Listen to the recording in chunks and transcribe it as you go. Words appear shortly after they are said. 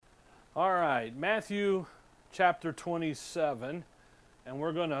All right, Matthew chapter 27, and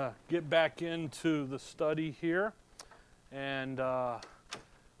we're going to get back into the study here. And the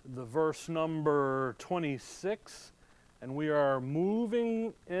verse number 26, and we are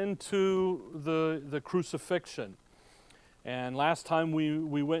moving into the crucifixion. And last time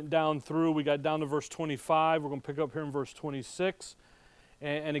we went down through, we got down to verse 25. We're going to pick up here in verse 26.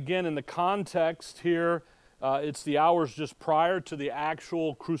 And again, in the context here, it's the hours just prior to the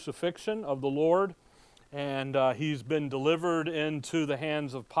actual crucifixion of the Lord. And he's been delivered into the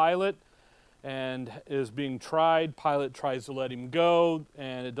hands of Pilate and is being tried. Pilate tries to let him go,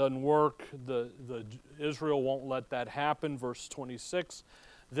 and it doesn't work. Israel won't let that happen. Verse 26,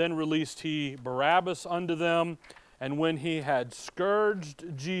 then released he Barabbas unto them, and when he had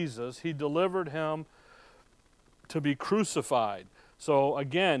scourged Jesus, he delivered him to be crucified. So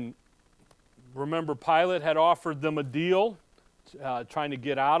again, remember, Pilate had offered them a deal, trying to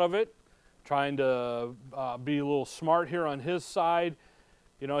get out of it, trying to be a little smart here on his side.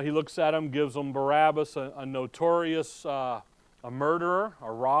 You know, he looks at him, gives them Barabbas, a notorious a murderer,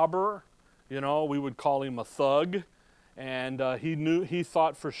 a robber. You know, we would call him a thug. And he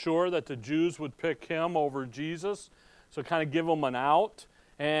thought for sure that the Jews would pick him over Jesus, so kind of give him an out.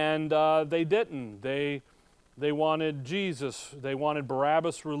 And they didn't. They wanted Jesus. They wanted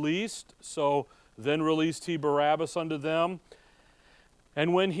Barabbas released. So then released he Barabbas unto them.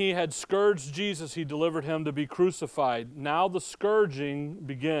 And when he had scourged Jesus, he delivered him to be crucified. Now the scourging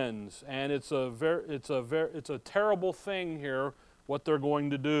begins, and it's a terrible thing here what they're going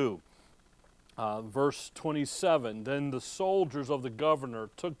to do. Verse 27, then the soldiers of the governor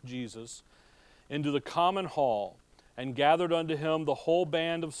took Jesus into the common hall and gathered unto him the whole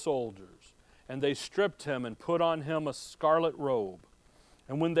band of soldiers. And they stripped him and put on him a scarlet robe.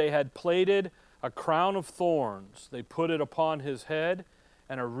 And when they had plaited a crown of thorns, they put it upon his head,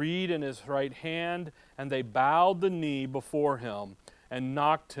 and a reed in his right hand, and they bowed the knee before him, and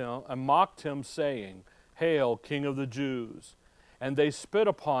mocked him, saying, Hail, King of the Jews! And they spit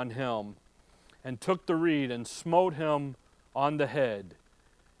upon him, and took the reed, and smote him on the head.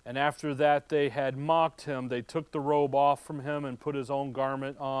 And after that they had mocked him, they took the robe off from him, and put his own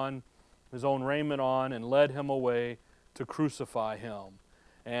garment on, his own raiment on, and led him away to crucify him.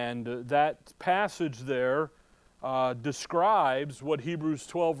 And that passage there describes what Hebrews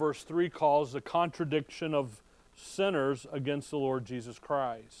 12 verse 3 calls the contradiction of sinners against the Lord Jesus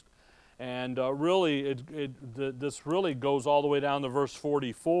Christ. And really, this really goes all the way down to verse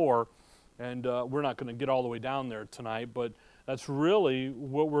 44, and we're not going to get all the way down there tonight, but that's really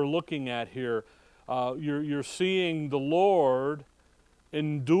what we're looking at here. You're seeing the Lord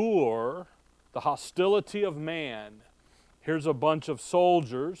endure the hostility of man. Here's a bunch of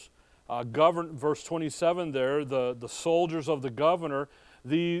soldiers. Verse 27 there, the soldiers of the governor.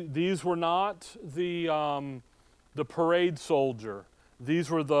 These were not the parade soldier. These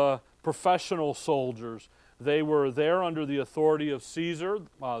were the professional soldiers. They were there under the authority of Caesar,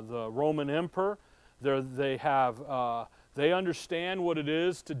 the Roman emperor. They understand what it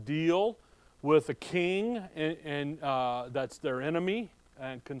is to deal with a king, and that's their enemy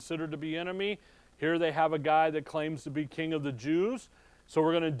and considered to be enemy. Here they have a guy that claims to be king of the Jews, so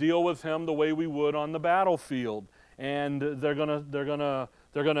we're going to deal with him the way we would on the battlefield, and they're going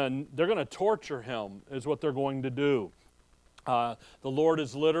to torture him is what they're going to do. The Lord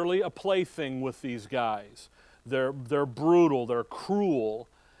is literally a plaything with these guys. They're brutal, they're cruel,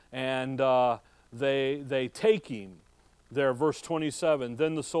 and they take him. There, verse 27.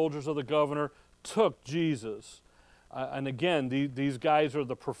 Then the soldiers of the governor took Jesus. And again, these guys are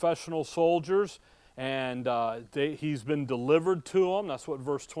the professional soldiers, and he's been delivered to them. That's what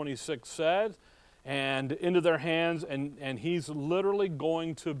verse 26 said. And into their hands, and he's literally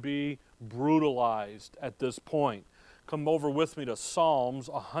going to be brutalized at this point. Come over with me to Psalms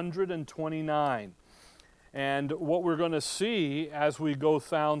 129. And what we're going to see as we go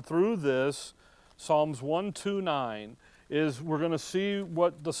down through this, Psalms 129, is we're going to see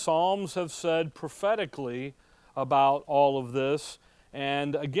what the Psalms have said prophetically about all of this.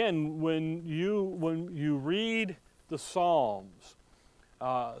 And again, when you read the Psalms,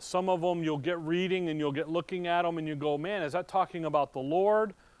 some of them you'll get reading and you'll get looking at them and you go, man, is that talking about the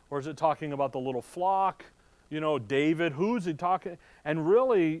Lord, or is it talking about the little flock? You know, David, who's he talking? And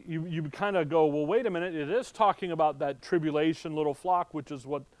really, you kind of go, well, wait a minute, it is talking about that tribulation little flock, which is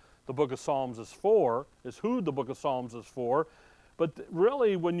what the book of Psalms is for, is who the book of Psalms is for. But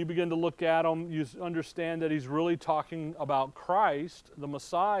really, when you begin to look at him, you understand that he's really talking about Christ, the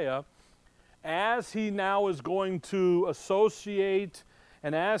Messiah, as he now is going to associate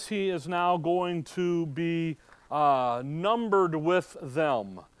and as he is now going to be numbered with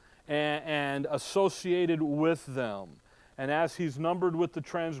them. and associated with them. And as he's numbered with the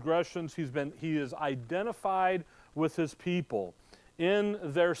transgressions, he is identified with his people in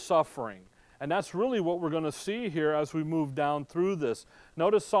their suffering. And that's really what we're going to see here as we move down through this.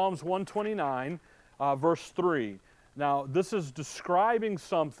 Notice Psalms 129, verse 3. Now, this is describing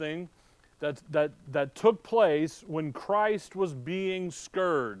something that took place when Christ was being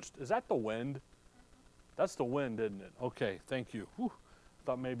scourged. Is that the wind? That's the wind, isn't it? Okay, thank you. Whew.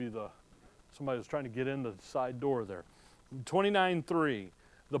 Thought maybe somebody was trying to get in the side door there. 29:3.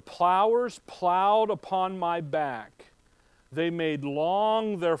 The plowers plowed upon my back. They made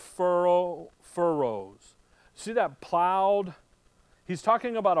long their furrows. See that plowed? He's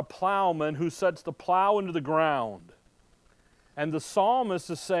talking about a plowman who sets the plow into the ground. And the psalmist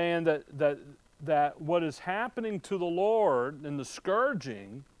is saying that what is happening to the Lord in the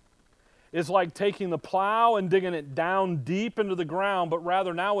scourging is like taking the plow and digging it down deep into the ground, but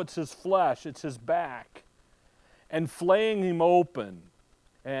rather now it's his flesh, it's his back, and flaying him open.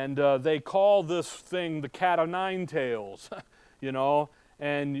 And they call this thing the cat o' nine tails, you know.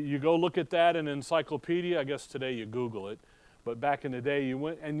 And you go look at that in an encyclopedia. I guess today you Google it. But back in the day you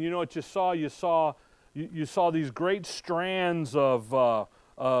went, and you know what you saw? You saw these great strands of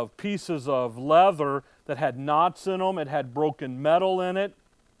pieces of leather that had knots in them. It had broken metal in it.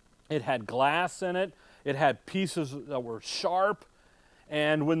 It had glass in it. It had pieces that were sharp.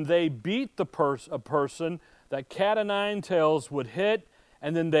 And when they beat a person, that cat o' nine tails would hit,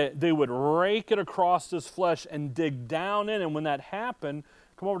 and then they would rake it across this flesh and dig down in. And when that happened,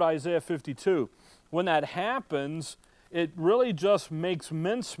 come over to Isaiah 52. When that happens, it really just makes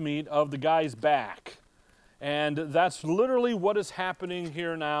mincemeat of the guy's back. And that's literally what is happening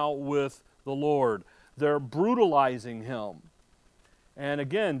here now with the Lord. They're brutalizing him. And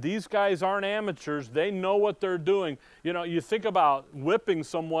again, these guys aren't amateurs. They know what they're doing. You know, you think about whipping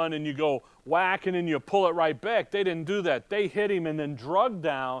someone and you go whack and then you pull it right back. They didn't do that. They hit him and then drug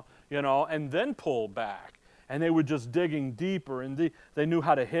down, you know, and then pull back. And they were just digging deeper. And they knew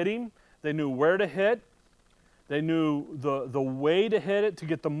how to hit him. They knew where to hit. They knew the way to hit it to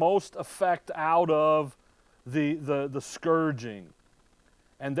get the most effect out of the scourging.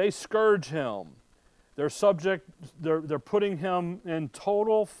 And they scourge him. They're putting him in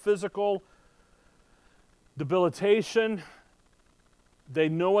total physical debilitation. They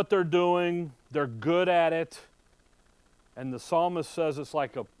know what they're doing. They're good at it. And the psalmist says it's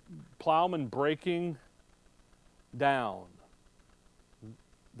like a plowman breaking down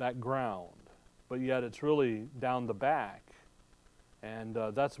that ground. But yet it's really down the back. And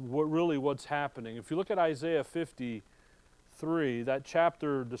that's really what's happening. If you look at Isaiah 53, that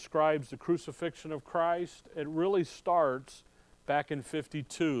chapter describes the crucifixion of Christ. It really starts back in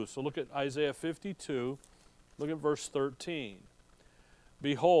 52. So look at Isaiah 52. Look at verse 13.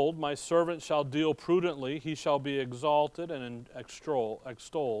 Behold, my servant shall deal prudently. He shall be exalted and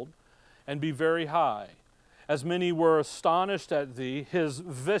extolled, and be very high. As many were astonished at thee, his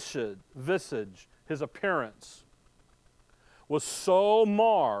visage, his appearance, was so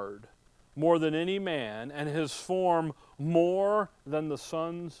marred more than any man, and his form more than the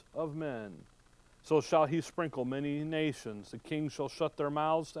sons of men. So shall he sprinkle many nations. The kings shall shut their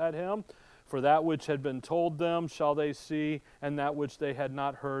mouths at him. For that which had been told them shall they see, and that which they had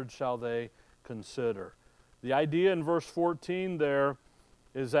not heard shall they consider. The idea in verse 14 there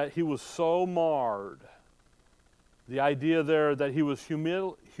is that he was so marred. The idea there that he was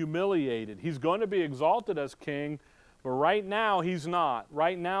humiliated. He's going to be exalted as king, but right now he's not.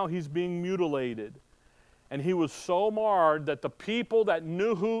 Right now he's being mutilated. And he was so marred that the people that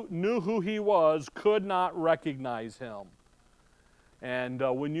knew who he was could not recognize him. And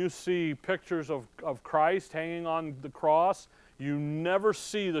when you see pictures of Christ hanging on the cross, you never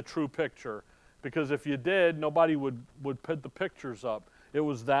see the true picture. Because if you did, nobody would put the pictures up. It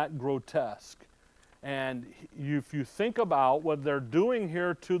was that grotesque. And if you think about what they're doing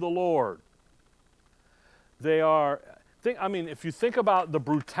here to the Lord, if you think about the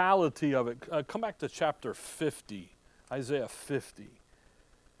brutality of it, come back to chapter 50, Isaiah 50.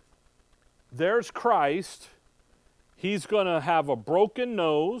 There's Christ. He's going to have a broken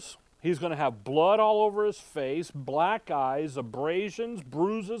nose. He's going to have blood all over his face, black eyes, abrasions,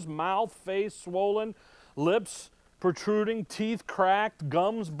 bruises, mouth, face swollen, lips protruding, teeth cracked,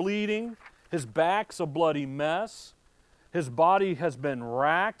 gums bleeding. His back's a bloody mess. His body has been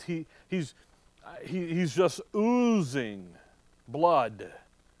racked. He's just oozing blood.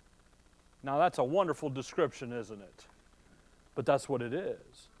 Now that's a wonderful description, isn't it? But that's what it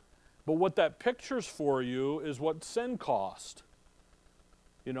is. But what that pictures for you is what sin cost.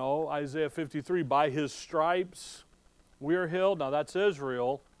 You know, Isaiah 53, by his stripes we are healed. Now that's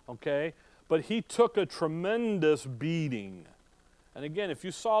Israel, okay? But he took a tremendous beating. And again, if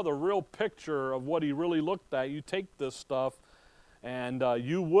you saw the real picture of what he really looked at, you take this stuff and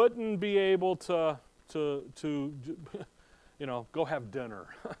you wouldn't be able to you know, go have dinner.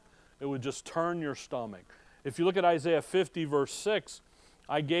 It would just turn your stomach. If you look at Isaiah 50, verse 6,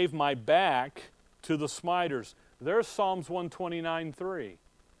 I gave my back to the smiters. There's Psalms 129:3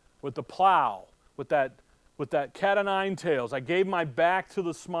 with the plow, with that cat o' nine tails. I gave my back to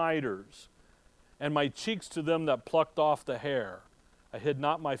the smiters, and my cheeks to them that plucked off the hair. I hid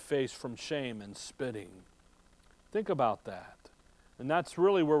not my face from shame and spitting. Think about that. And that's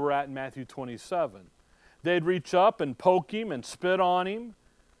really where we're at in Matthew 27. They'd reach up and poke him and spit on him.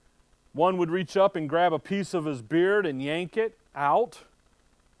 One would reach up and grab a piece of his beard and yank it out.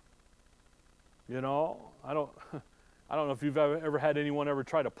 You know, I don't know if you've ever had anyone ever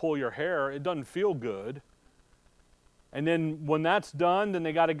try to pull your hair. It doesn't feel good. And then when that's done, then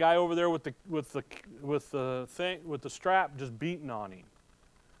they got a guy over there with the strap just beating on him.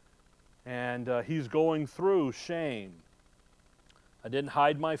 And he's going through shame. I didn't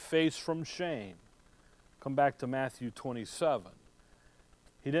hide my face from shame. Come back to Matthew 27.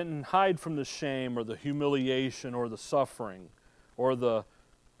 He didn't hide from the shame or the humiliation or the suffering or the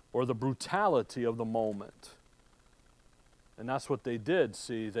brutality of the moment. And that's what they did.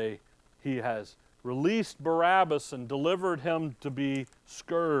 See, he has released Barabbas and delivered him to be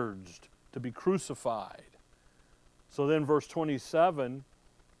scourged, to be crucified. So then verse 27,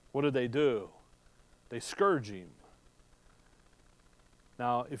 what did they do? They scourge him.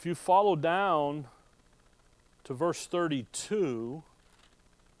 Now, if you follow down to verse 32,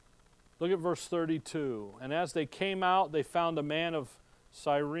 look at verse 32. And as they came out, they found a man of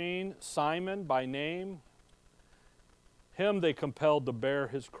Cyrene, Simon by name. Him they compelled to bear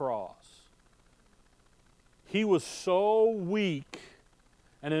his cross. He was so weak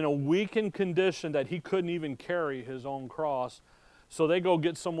and in a weakened condition that he couldn't even carry his own cross. So they go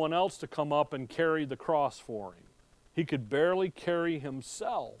get someone else to come up and carry the cross for him. He could barely carry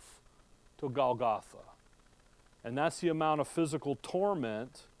himself to Golgotha. And that's the amount of physical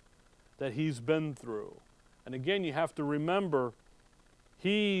torment that he's been through. And again, you have to remember,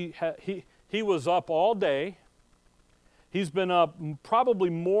 he was up all day. He's been up probably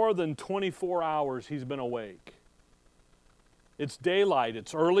more than 24 hours he's been awake. It's daylight.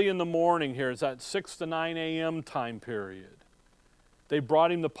 It's early in the morning here. It's that 6 to 9 a.m. time period. They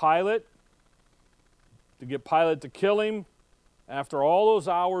brought him to Pilate to get Pilate to kill him. After all those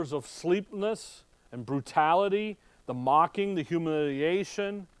hours of sleeplessness and brutality, the mocking, the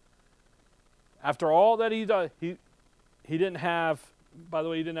humiliation, after all that he did, he didn't have, by the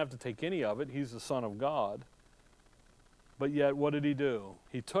way, he didn't have to take any of it. He's the Son of God. But yet, what did he do?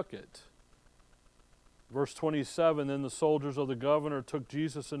 He took it. Verse 27, then the soldiers of the governor took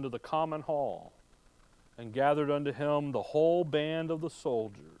Jesus into the common hall and gathered unto him the whole band of the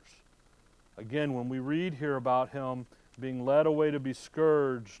soldiers. Again, when we read here about him being led away to be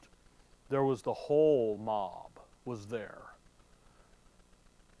scourged, there was the whole mob was there.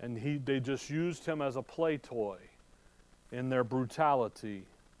 And they just used him as a play toy in their brutality.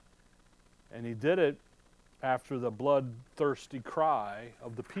 And he did it after the bloodthirsty cry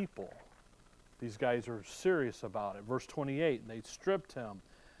of the people. These guys are serious about it. Verse 28, and they stripped him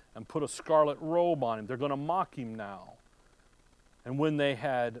and put a scarlet robe on him. They're going to mock him now. And when they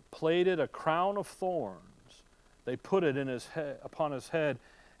had plaited a crown of thorns, they put it in his head, upon his head,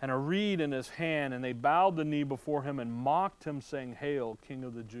 and a reed in his hand, and they bowed the knee before him and mocked him, saying, Hail, King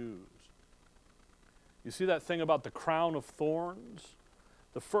of the Jews. You see that thing about the crown of thorns?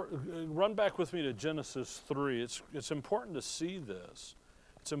 Run back with me to Genesis 3. It's important to see this.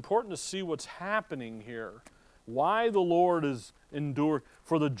 It's important to see what's happening here. Why the Lord is endured.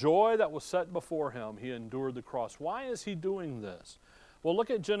 For the joy that was set before him, he endured the cross. Why is he doing this? Well,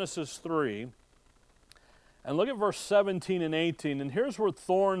 look at Genesis 3. And look at verse 17 and 18. And here's where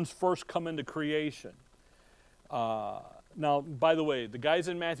thorns first come into creation. Now, by the way, the guys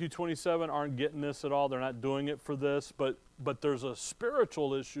in Matthew 27 aren't getting this at all. They're not doing it for this. But there's a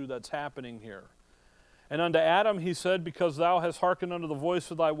spiritual issue that's happening here. And unto Adam he said, because thou hast hearkened unto the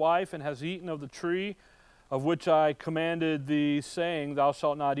voice of thy wife, and hast eaten of the tree of which I commanded thee, saying, Thou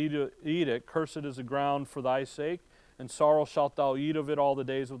shalt not eat it. Cursed is the ground for thy sake, and sorrow shalt thou eat of it all the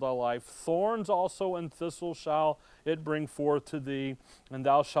days of thy life. Thorns also and thistles shall it bring forth to thee, and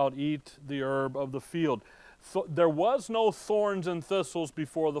thou shalt eat the herb of the field. There was no thorns and thistles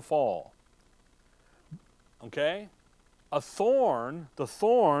before the fall. Okay? A thorn, the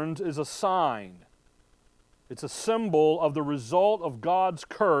thorns is a sign. It's a symbol of the result of God's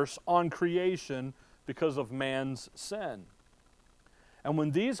curse on creation because of man's sin. And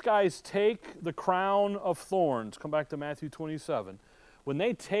when these guys take the crown of thorns, come back to Matthew 27, when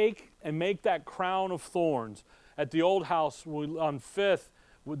they take and make that crown of thorns, at the old house on 5th,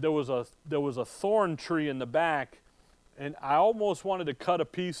 there was a thorn tree in the back, and I almost wanted to cut a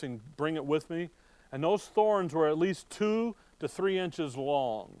piece and bring it with me. And those thorns were at least 2 to 3 inches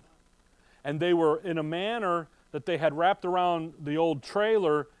long. And they were in a manner that they had wrapped around the old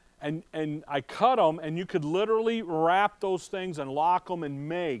trailer, and I cut them, and you could literally wrap those things and lock them and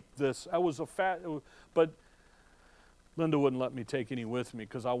make this. That was but Linda wouldn't let me take any with me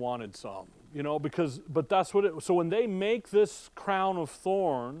because I wanted some, you know, but that's what it, so when they make this crown of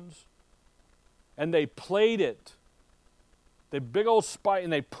thorns and they plate it, they big old spike,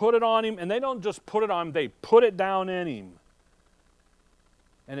 and they put it on him, and they don't just put it on him, they put it down in him,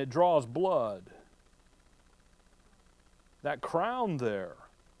 and it draws blood. That crown there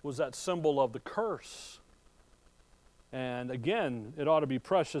was that symbol of the curse. And again, it ought to be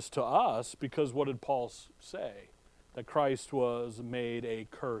precious to us, because what did Paul say? That Christ was made a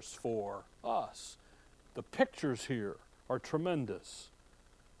curse for us. The pictures here are tremendous.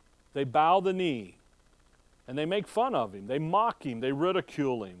 They bow the knee, and they make fun of him. They mock him. They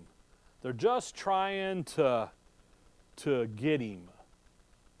ridicule him. They're just trying to get him.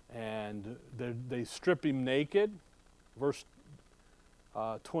 And they strip him naked. Verse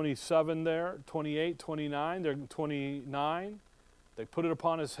 27 there, 28, 29, they're 29. They put it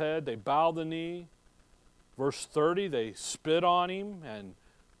upon his head. They bow the knee. Verse 30, they spit on him and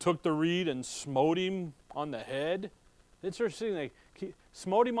took the reed and smote him on the head. It's interesting, they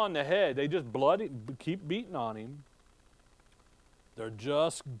smote him on the head. They just keep beating on him. They're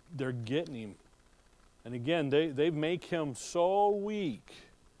getting him. And again, they make him so weak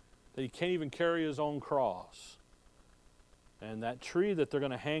that he can't even carry his own cross. And that tree that they're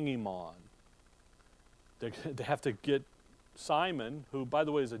going to hang him on, they have to get Simon, who, by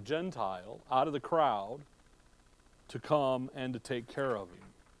the way, is a Gentile, out of the crowd to come and to take care of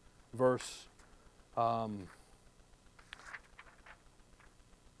him.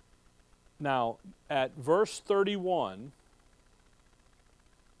 Now, at verse 31,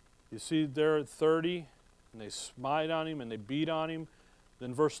 you see there at 30, and they smite on him and they beat on him.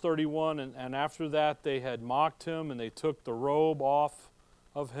 Then verse 31, and after that they had mocked him, and they took the robe off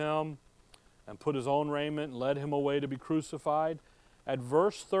of him and put his own raiment and led him away to be crucified. At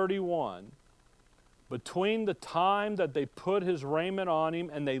verse 31, between the time that they put his raiment on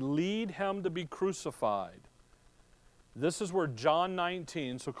him and they lead him to be crucified, this is where John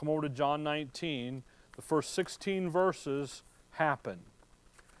 19, so come over to John 19, the first 16 verses happen.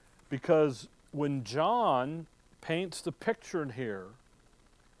 Because when John paints the picture in here,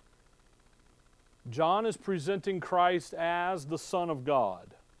 John is presenting Christ as the Son of God,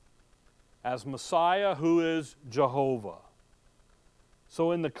 as Messiah, who is Jehovah.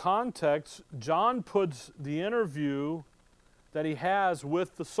 So in the context, John puts the interview that he has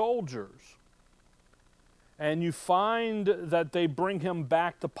with the soldiers. And you find that they bring him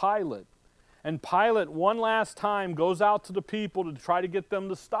back to Pilate. And Pilate, one last time, goes out to the people to try to get them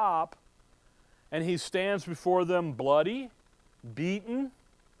to stop. And he stands before them bloody, beaten,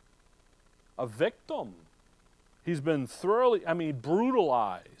 a victim. He's been thoroughly,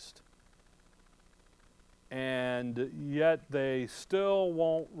 brutalized. And yet they still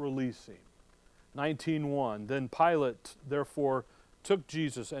won't release him. 19:1, then Pilate therefore took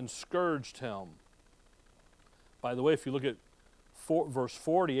Jesus and scourged him. By the way, if you look at verse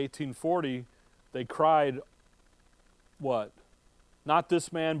 40, 1840, they cried, what? Not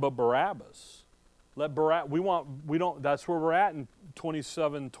this man, but Barabbas. Let Barabbas, that's where we're at in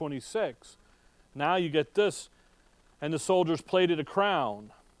 27:26. Now you get this, and the soldiers plaited a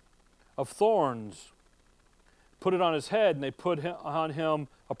crown of thorns, put it on his head, and they put on him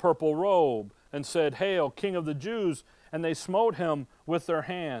a purple robe, and said, Hail, King of the Jews! And they smote him with their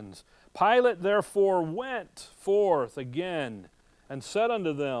hands. Pilate therefore went forth again, and said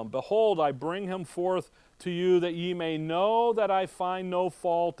unto them, Behold, I bring him forth to you, that ye may know that I find no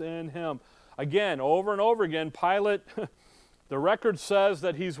fault in him. Again, over and over again, Pilate, the record says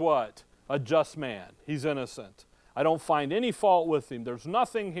that he's what? A just man. He's innocent. I don't find any fault with him. There's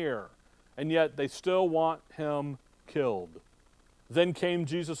nothing here. And yet they still want him killed. Then came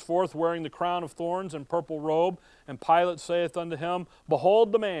Jesus forth, wearing the crown of thorns and purple robe, and Pilate saith unto him,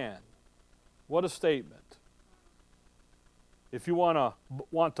 Behold the man. What a statement. If you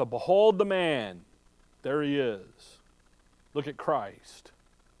want to behold the man, there he is. Look at Christ.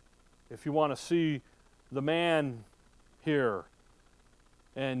 If you want to see the man here,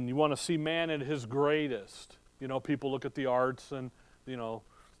 and you want to see man at his greatest, people look at the arts and,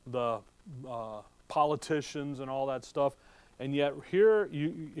 the politicians and all that stuff, And yet here,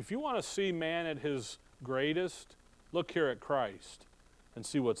 if you want to see man at his greatest, look here at Christ and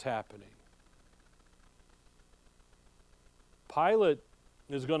see what's happening. Pilate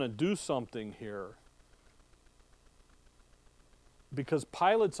is going to do something here because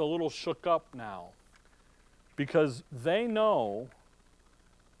Pilate's a little shook up now, because they know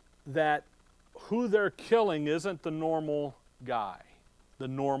that who they're killing isn't the normal guy, the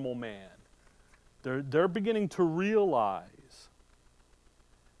normal man. They're beginning to realize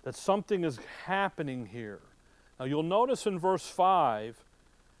that something is happening here. Now you'll notice in verse 5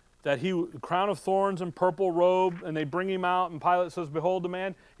 that crown of thorns and purple robe, and they bring him out, and Pilate says, behold the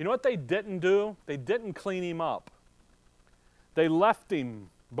man. You know what they didn't do? They didn't clean him up. They left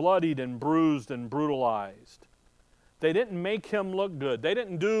him bloodied and bruised and brutalized. They didn't make him look good. They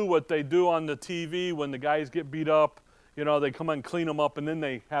didn't do what they do on the TV when the guys get beat up. You know, they come and clean them up, and then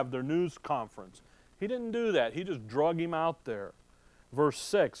they have their news conference. He didn't do that. He just drug him out there. Verse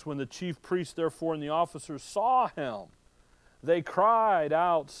 6, when the chief priests, therefore, and the officers saw him, they cried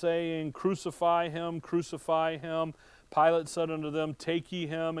out, saying, crucify him, crucify him. Pilate said unto them, take ye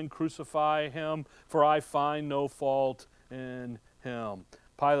him and crucify him, for I find no fault in him.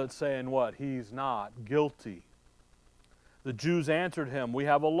 Pilate saying what? He's not guilty. The Jews answered him, we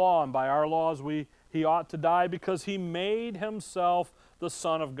have a law, and by our laws he ought to die because he made himself the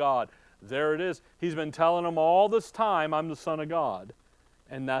Son of God. There it is. He's been telling them all this time, I'm the Son of God.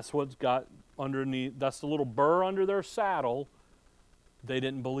 And that's what's got underneath, that's the little burr under their saddle. They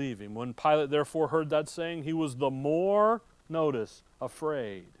didn't believe him. When Pilate therefore heard that saying, he was the more, notice,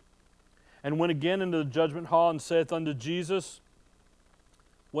 afraid. And went again into the judgment hall and saith unto Jesus,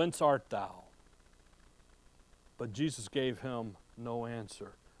 whence art thou? But Jesus gave him no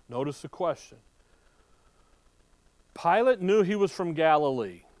answer. Notice the question. Pilate knew he was from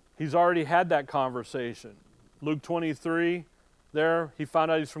Galilee. He's already had that conversation. Luke 23, there, he found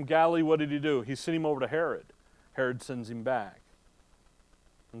out he's from Galilee. What did he do? He sent him over to Herod. Herod sends him back.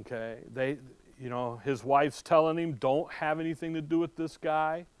 Okay, his wife's telling him, don't have anything to do with this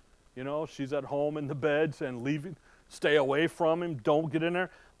guy. You know, she's at home in the bed saying, stay away from him, don't get in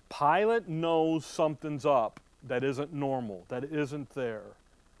there. Pilate knows something's up that isn't normal, that isn't there.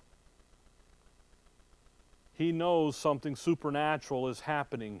 He knows something supernatural is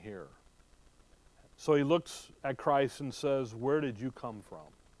happening here. So he looks at Christ and says, where did you come from?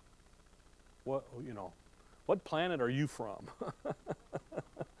 What planet are you from?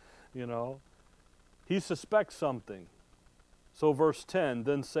 He suspects something. So verse 10,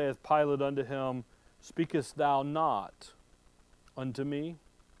 then saith Pilate unto him, speakest thou not unto me?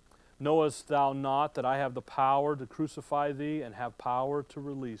 Knowest thou not that I have the power to crucify thee and have power to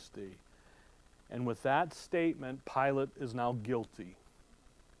release thee? And with that statement, Pilate is now guilty.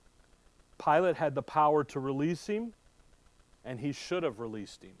 Pilate had the power to release him, and he should have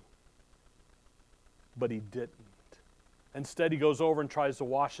released him. But he didn't. Instead, he goes over and tries to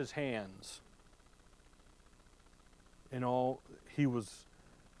wash his hands. He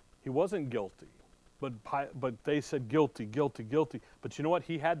wasn't guilty. But they said guilty, guilty, guilty. But you know what?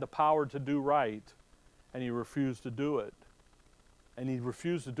 He had the power to do right, and he refused to do it. And he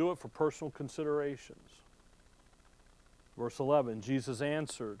refused to do it for personal considerations. Verse 11, Jesus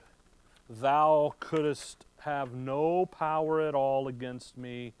answered, thou couldst have no power at all against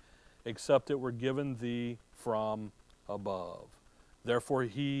me, except it were given thee from above. Therefore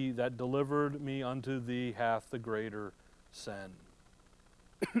he that delivered me unto thee hath the greater sin.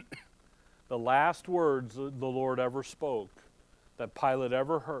 The last words the Lord ever spoke, that Pilate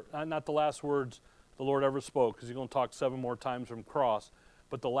ever heard, not the last words the Lord ever spoke, because he's going to talk 7 more times from cross,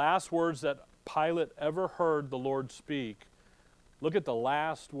 but the last words that Pilate ever heard the Lord speak, look at the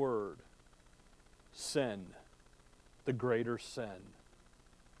last word, sin, the greater sin.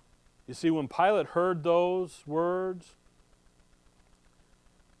 You see, when Pilate heard those words,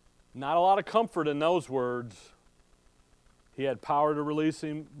 not a lot of comfort in those words. He had power to release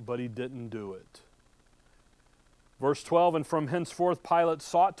him, but he didn't do it. Verse 12, and from henceforth Pilate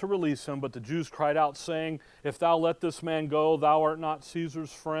sought to release him, but the Jews cried out, saying, if thou let this man go, thou art not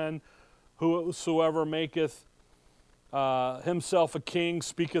Caesar's friend. Whosoever maketh himself a king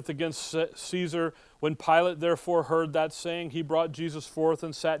speaketh against Caesar. When Pilate therefore heard that saying, he brought Jesus forth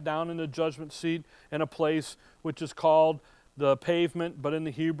and sat down in the judgment seat in a place which is called the Pavement, but in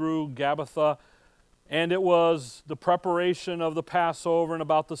the Hebrew, Gabbatha. And it was the preparation of the Passover in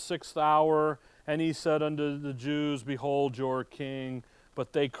about the 6th hour. And he said unto the Jews, behold your king.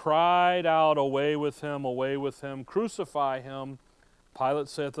 But they cried out, away with him, crucify him. Pilate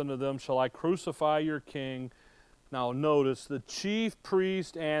saith unto them, shall I crucify your king? Now notice, the chief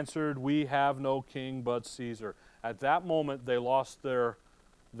priest answered, we have no king but Caesar. At that moment, they lost their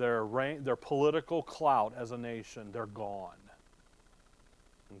reign, their political clout as a nation. They're gone.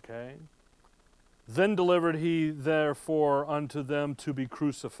 Okay? Then delivered he therefore unto them to be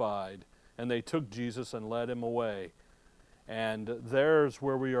crucified. And they took Jesus and led him away. And there's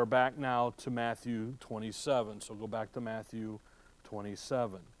where we are back now to Matthew 27. So go back to Matthew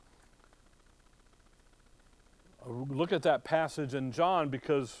 27. Look at that passage in John,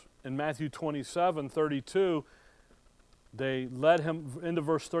 because in Matthew 27:32, they led him, into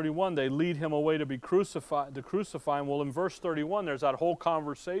verse 31, they lead him away to be crucified, to crucify him. Well, in verse 31, there's that whole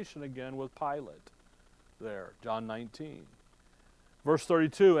conversation again with Pilate there, John 19. Verse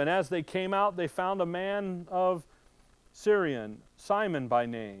 32, and as they came out, they found a man of Syrian, Simon by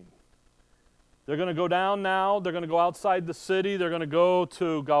name. They're going to go down now. They're going to go outside the city. They're going to go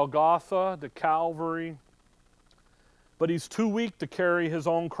to Golgotha, to Calvary. But he's too weak to carry his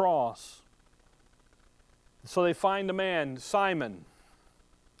own cross. So they find a man, Simon.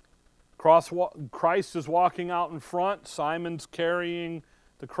 Christ is walking out in front. Simon's carrying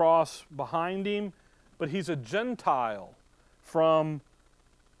the cross behind him. But he's a Gentile from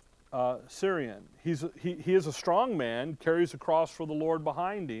Syrian. He is a strong man, carries a cross for the Lord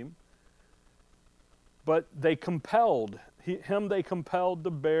behind him. But they compelled to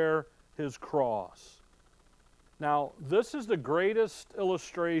bear his cross. Now, this is the greatest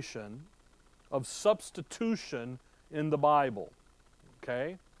illustration of substitution in the Bible.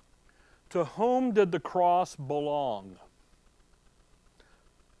 Okay? To whom did the cross belong?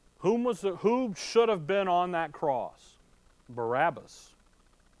 Who should have been on that cross? Barabbas.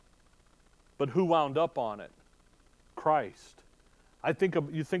 But who wound up on it? Christ.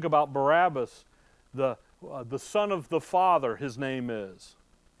 You think about Barabbas, the son of the Father, his name is.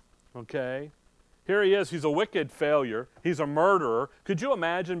 Okay? Here he is. He's a wicked failure. He's a murderer. Could you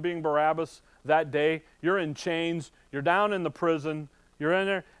imagine being Barabbas that day? You're in chains. You're down in the prison. You're in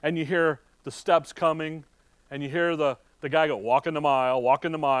there, and you hear the steps coming, and you hear the guy go, walking the mile,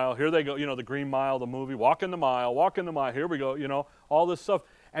 walking the mile. Here they go, the Green Mile, the movie, walking the mile, walking the mile. Here we go, all this stuff.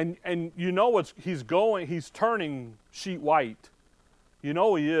 And he's turning sheet white. He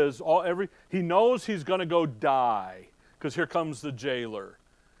is. He knows he's going to go die, because here comes the jailer.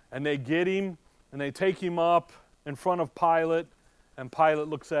 And they get him, and they take him up in front of Pilate, and Pilate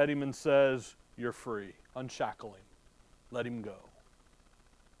looks at him and says, you're free. Unshackle him. Let him go.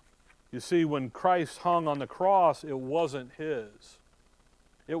 You see, when Christ hung on the cross, it wasn't his.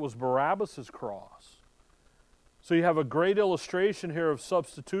 It was Barabbas' cross. So you have a great illustration here of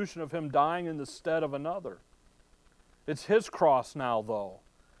substitution, of him dying in the stead of another. It's his cross now, though,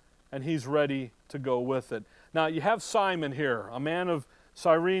 and he's ready to go with it. Now, you have Simon here, a man of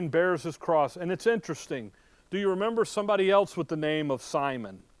Cyrene bears his cross. And it's interesting. Do you remember somebody else with the name of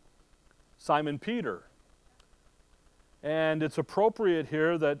Simon? Simon Peter. And it's appropriate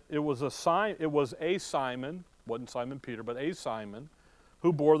here that it was a Simon, wasn't Simon Peter, but a Simon,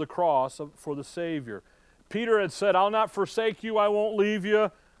 who bore the cross for the Savior. Peter had said, I'll not forsake you, I won't leave you,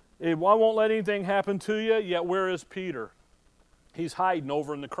 I won't let anything happen to you. Yet where is Peter? He's hiding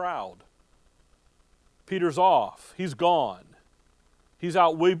over in the crowd. Peter's off. He's gone. He's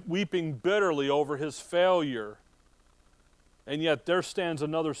out weeping bitterly over his failure. And yet there stands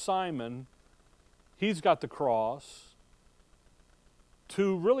another Simon. He's got the cross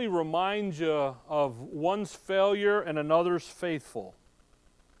to really remind you of one's failure and another's faithful.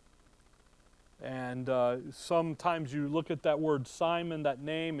 And sometimes you look at that word Simon, that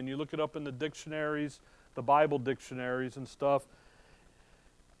name, and you look it up in the dictionaries, the Bible dictionaries and stuff.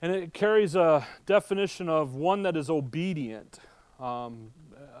 And it carries a definition of one that is obedient. To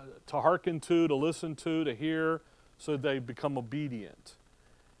hearken to listen to hear, so they become obedient.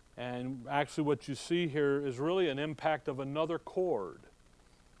 And actually what you see here is really an impact of another chord.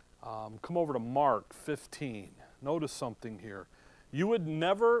 Come over to Mark 15. Notice something here. You would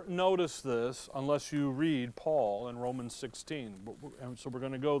never notice this unless you read Paul in Romans 16. And so we're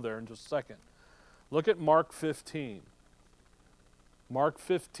going to go there in just a second. Look at Mark 15. Mark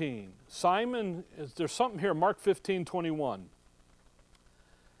 15. There's something here, Mark 15:21.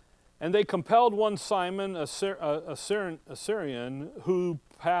 And they compelled one Simon, a Syrian, who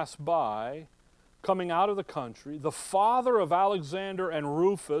passed by, coming out of the country, the father of Alexander and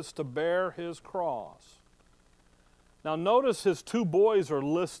Rufus, to bear his cross. Now notice his two boys are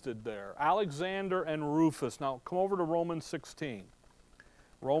listed there, Alexander and Rufus. Now come over to Romans 16.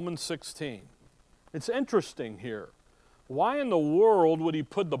 Romans 16. It's interesting here. Why in the world would he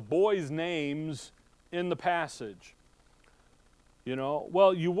put the boys' names in the passage?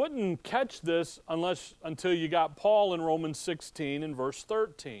 Well, you wouldn't catch this until you got Paul in Romans 16 and verse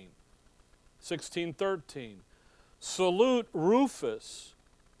 13. 16:13. Salute Rufus,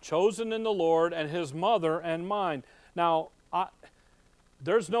 chosen in the Lord, and his mother and mine. Now,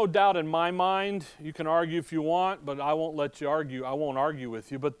 there's no doubt in my mind, you can argue if you want, but I won't let you argue. I won't argue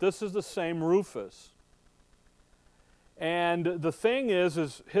with you, but this is the same Rufus. And the thing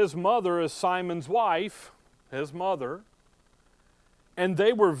is his mother is Simon's wife, his mother, and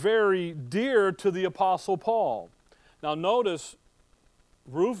they were very dear to the Apostle Paul. Now notice,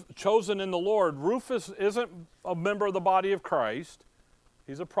 chosen in the Lord, Rufus isn't a member of the body of Christ.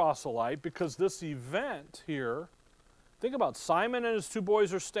 He's a proselyte, because this event here, think about Simon and his two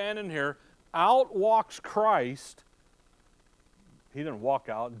boys are standing here. Out walks Christ. He didn't walk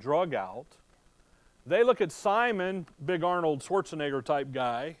out, drug out. They look at Simon, big Arnold Schwarzenegger type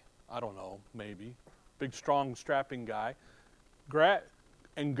guy. I don't know, maybe. Big, strong, strapping guy.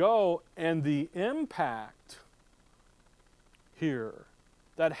 And go, and the impact here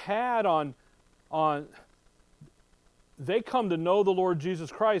that had on they come to know the Lord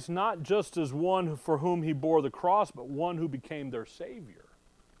Jesus Christ not just as one for whom he bore the cross, but one who became their Savior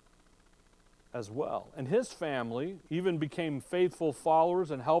as well. And his family even became faithful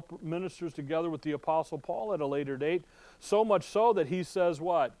followers and helped ministers together with the Apostle Paul at a later date, so much so that he says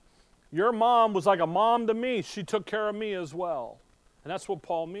what? Your mom was like a mom to me. She took care of me as well. And that's what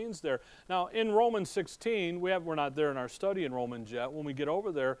Paul means there. Now, in Romans 16, we're not there in our study in Romans yet. When we get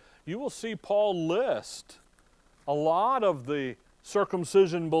over there, you will see Paul list a lot of the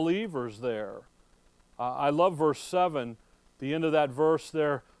circumcision believers there. I love verse 7, the end of that verse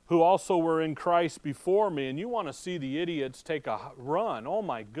there, who also were in Christ before me. And you want to see the idiots take a run. Oh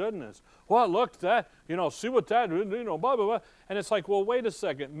my goodness. Well, look, that, see what that, blah, blah, blah. And it's like, well, wait a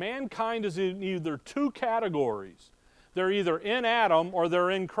second. Mankind is in either two categories. They're either in Adam or they're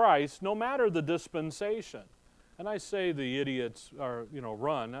in Christ, no matter the dispensation. And I say the idiots are,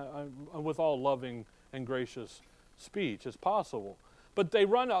 run with all loving and gracious speech as possible. But they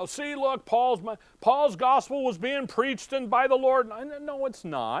run out. See, look, Paul's gospel was being preached by the Lord. No, it's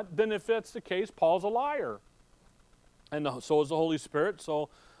not. Then if that's the case, Paul's a liar. And so is the Holy Spirit. So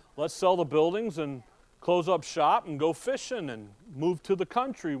let's sell the buildings and close up shop and go fishing and move to the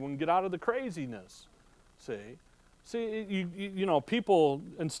country and get out of the craziness. See, people,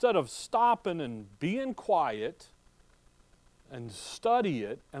 instead of stopping and being quiet and study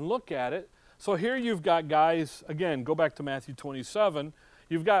it and look at it. So here you've got guys, again, go back to Matthew 27.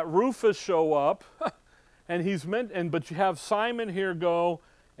 You've got Rufus show up, and but you have Simon here go,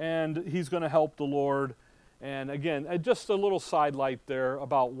 and he's going to help the Lord. And again, just a little sidelight there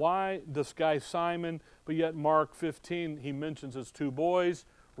about why this guy Simon, but yet Mark 15, he mentions his two boys.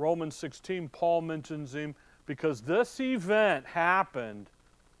 Romans 16, Paul mentions him. Because this event happened,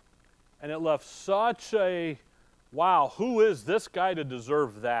 and it left such a, wow, who is this guy to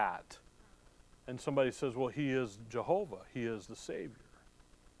deserve that? And somebody says, well, he is Jehovah. He is the Savior.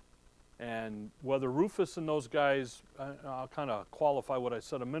 And whether Rufus and those guys, I'll kind of qualify what I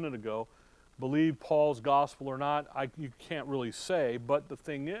said a minute ago, believe Paul's gospel or not, you can't really say. But the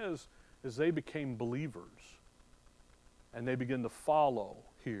thing is they became believers. And they begin to follow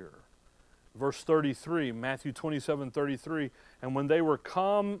here. Verse 33, Matthew 27:33, and when they were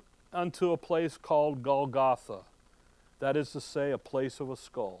come unto a place called Golgotha, that is to say, a place of a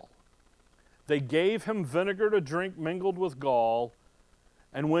skull, they gave him vinegar to drink mingled with gall,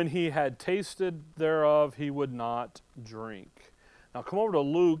 and when he had tasted thereof, he would not drink. Now come over to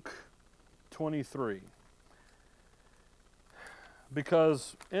Luke 23.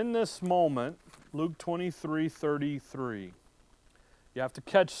 Because in this moment, Luke 23:33, you have to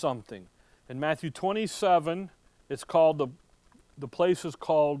catch something. In Matthew 27, it's called, the place is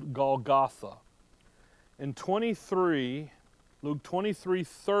called Golgotha. In 23, Luke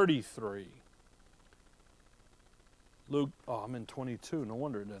 23:33, I'm in 22, no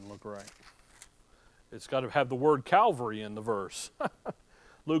wonder it didn't look right. It's got to have the word Calvary in the verse.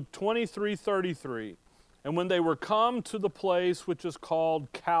 Luke 23:33, and when they were come to the place which is called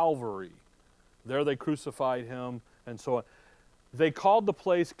Calvary, there they crucified him, and so on. They called the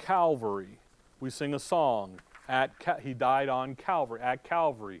place Calvary. We sing a song, he died on Calvary, at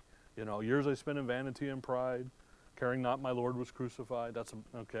Calvary. Years I spent in vanity and pride, caring not my Lord was crucified. That's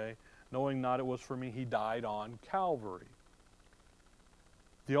okay. Knowing not it was for me, he died on Calvary.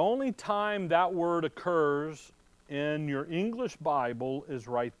 The only time that word occurs in your English Bible is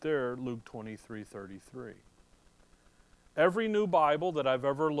right there, Luke 23:33. Every new Bible that I've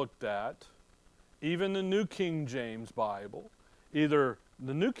ever looked at, even the New King James Bible, either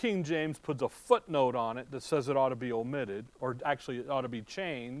the New King James puts a footnote on it that says it ought to be omitted, or actually it ought to be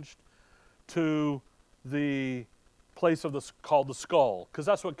changed to the place called the skull, because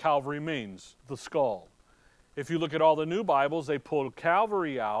that's what Calvary means, the skull. If you look at all the new Bibles, they pulled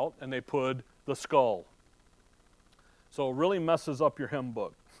Calvary out and they put the skull. So it really messes up your hymn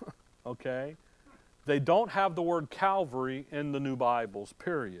book, okay? They don't have the word Calvary in the new Bibles,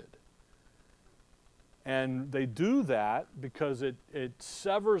 period. And they do that because it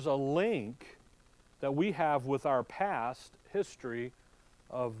severs a link that we have with our past history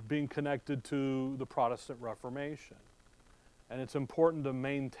of being connected to the Protestant Reformation. And it's important to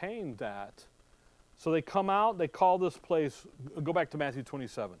maintain that. So they come out, they call this place, go back to Matthew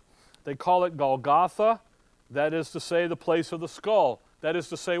 27. They call it Golgotha, that is to say the place of the skull. That is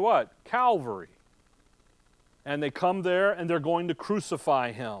to say what? Calvary. And they come there and they're going to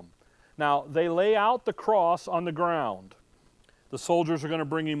crucify him. Now, they lay out the cross on the ground. The soldiers are going to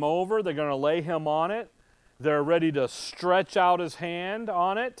bring him over. They're going to lay him on it. They're ready to stretch out his hand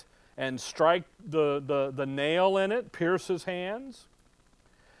on it and strike the nail in it, pierce his hands.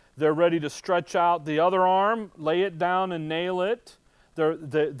 They're ready to stretch out the other arm, lay it down and nail it.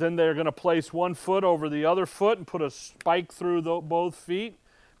 Then they're going to place one foot over the other foot and put a spike through both feet.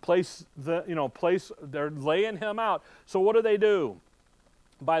 They're laying him out. So what do?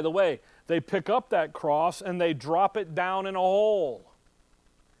 By the way, they pick up that cross and they drop it down in a hole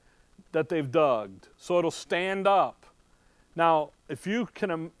that they've dug so it'll stand up. Now, if you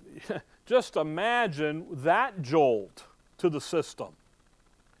can just imagine that jolt to the system.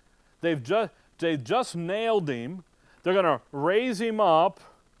 They've just nailed him. They're going to raise him up.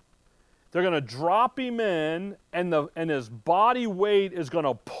 They're going to drop him in, and his body weight is going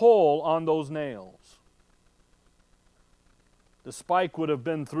to pull on those nails. The spike would have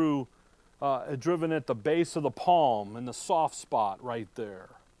been driven at the base of the palm in the soft spot right there.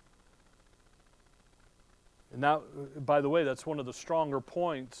 And that, by the way, that's one of the stronger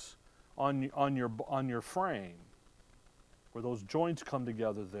points on your frame, where those joints come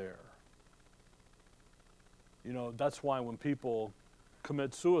together there. You know, that's why when people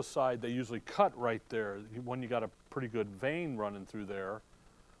commit suicide, they usually cut right there when you got a pretty good vein running through there.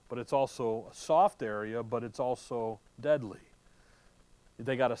 But it's also a soft area, but it's also deadly.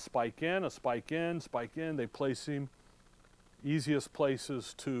 They got a spike in, spike in. They place him. Easiest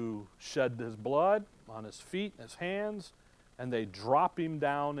places to shed his blood on his feet and his hands, and they drop him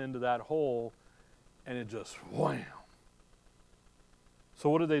down into that hole, and it just wham. So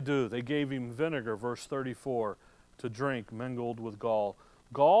what do? They gave him vinegar, verse 34, to drink mingled with gall.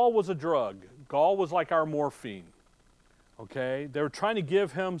 Gall was a drug. Gall was like our morphine. Okay? They were trying to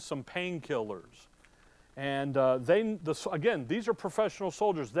give him some painkillers. And again, these are professional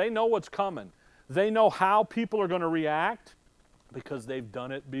soldiers. They know what's coming. They know how people are going to react because they've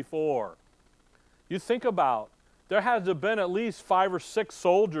done it before. You think about, there had to have been at least 5 or 6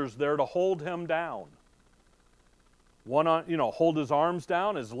 soldiers there to hold him down. One on, hold his arms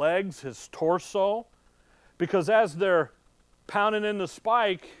down, his legs, his torso. Because as they're pounding in the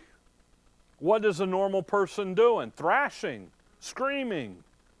spike, what is a normal person doing? Thrashing, screaming.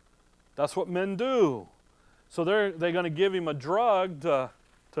 That's what men do. So they're going to give him a drug to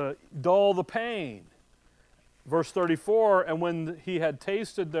dull the pain. Verse 34, and when he had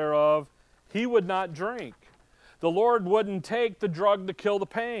tasted thereof, he would not drink. The Lord wouldn't take the drug to kill the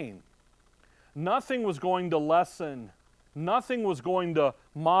pain. Nothing was going to lessen, nothing was going to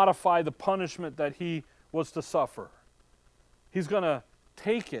modify the punishment that he was to suffer. He's going to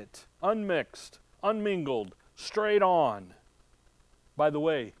take it unmixed, unmingled, straight on. By the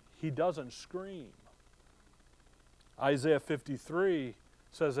way, he doesn't scream. Isaiah 53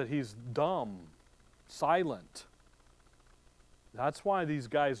 says that he's dumb, silent. That's why these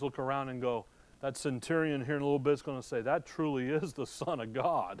guys look around and go, that centurion here in a little bit is going to say, that truly is the Son of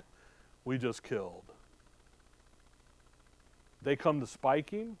God we just killed. They come to spike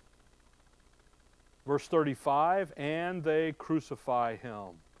him. Verse 35, and they crucify him.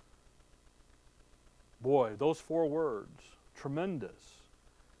 Boy, those 4 words, tremendous.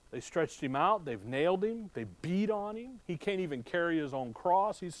 They stretched him out, they've nailed him, they beat on him. He can't even carry his own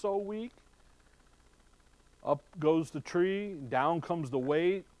cross, he's so weak. Up goes the tree, down comes the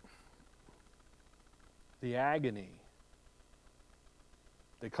weight. The agony.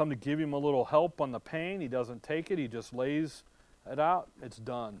 They come to give him a little help on the pain. He doesn't take it. He just lays it out. It's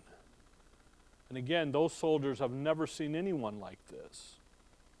done. And again, those soldiers have never seen anyone like this.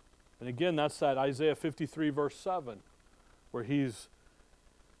 And again, that's that Isaiah 53 verse 7, where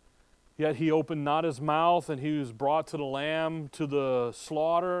yet he opened not his mouth, and he was brought to the lamb to the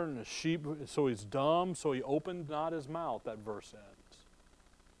slaughter, and the sheep, so he's dumb, so he opened not his mouth, that verse ends.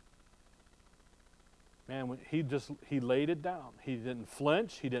 Man, he laid it down. He didn't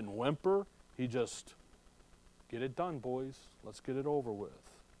flinch. He didn't whimper. He just, get it done, boys. Let's get it over with.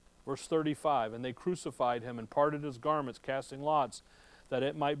 Verse 35, and they crucified him and parted his garments, casting lots, that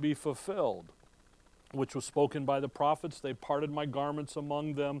it might be fulfilled, which was spoken by the prophets. They parted my garments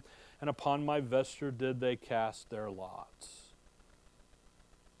among them, and upon my vesture did they cast their lots.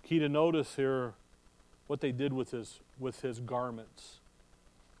 Key to notice here what they did with his garments.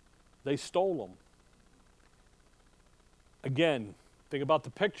 They stole them. Again, think about the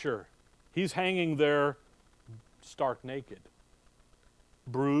picture. He's hanging there stark naked.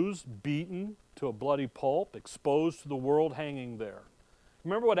 Bruised, beaten to a bloody pulp, exposed to the world, hanging there.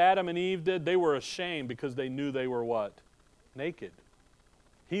 Remember what Adam and Eve did? They were ashamed because they knew they were what? Naked.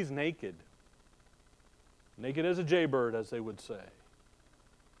 He's naked. Naked as a jaybird, as they would say.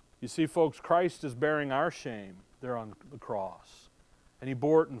 You see, folks, Christ is bearing our shame there on the cross. And he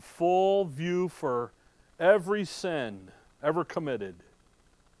bore it in full view for every sin ever committed.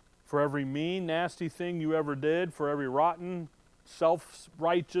 For every mean, nasty thing you ever did, for every rotten,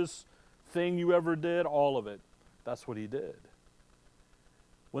 self-righteous thing you ever did, all of it. That's what he did.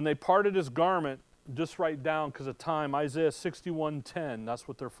 When they parted his garment, just write down, because of time, Isaiah 61:10, that's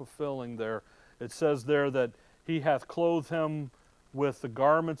what they're fulfilling there. It says there that he hath clothed him with the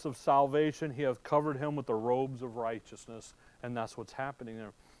garments of salvation, he hath covered him with the robes of righteousness, and that's what's happening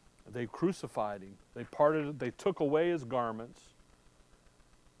there. They crucified him. They took away his garments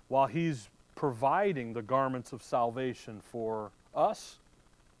while he's providing the garments of salvation for us,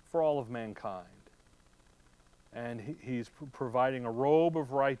 for all of mankind. And he's providing a robe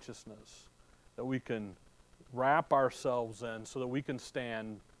of righteousness that we can wrap ourselves in so that we can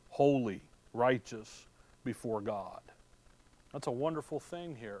stand holy, righteous before God. That's a wonderful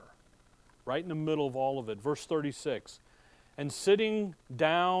thing here, right in the middle of all of it. Verse 36, and sitting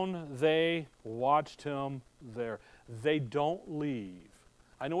down they watched him there. They don't leave.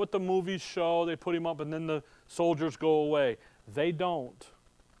 I know what the movies show, they put him up and then the soldiers go away. They don't.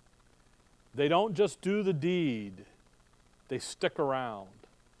 They don't just do the deed. They stick around.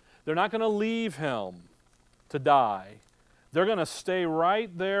 They're not going to leave him to die. They're going to stay right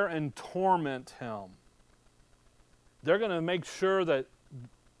there and torment him. They're going to make sure that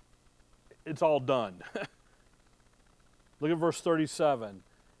it's all done. Look at verse 37.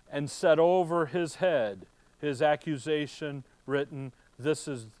 And set over his head his accusation written, this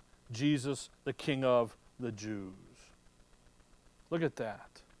is Jesus, the King of the Jews. Look at that.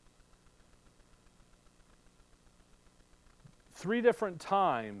 3 different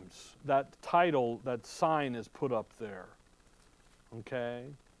times that title, that sign is put up there. Okay?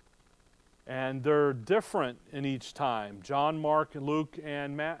 And they're different in each time. John, Mark, and Luke,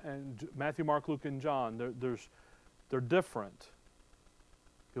 and Matthew, Mark, Luke, and John. They're different.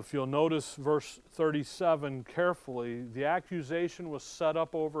 If you'll notice verse 37 carefully, the accusation was set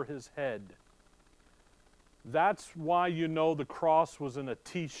up over his head. That's why you know the cross was in a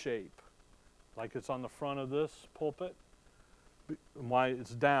T shape, like it's on the front of this pulpit, and why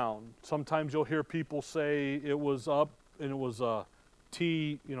it's down. Sometimes you'll hear people say it was up and it was a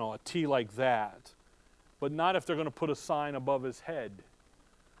T, a T like that, but not if they're going to put a sign above his head.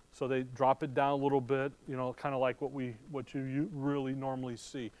 So they drop it down a little bit, kind of like what you really normally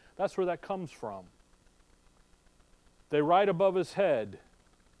see. That's where that comes from. They write above his head,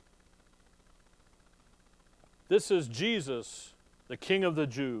 this is Jesus, the King of the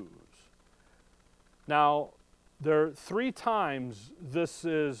Jews. Now, there are 3 times it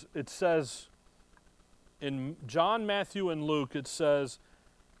says, in John, Matthew, and Luke, it says,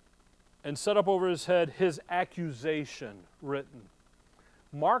 and set up over his head his accusation written.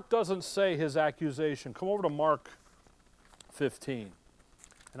 Mark doesn't say his accusation. Come over to Mark 15.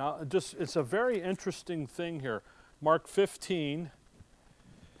 And it's a very interesting thing here. Mark 15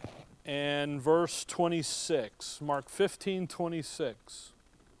 and verse 26. Mark 15, 26.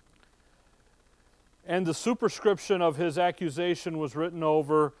 And the superscription of his accusation was written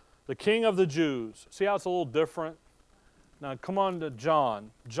over the King of the Jews. See how it's a little different? Now come on to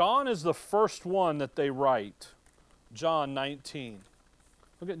John. John is the first one that they write. John 19.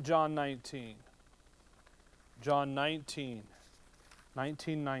 Look at John 19. John 19.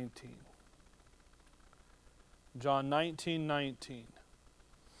 19. John 19:19.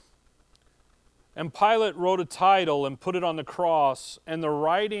 And Pilate wrote a title and put it on the cross, and the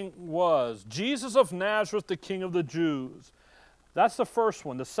writing was, Jesus of Nazareth, the King of the Jews. That's the first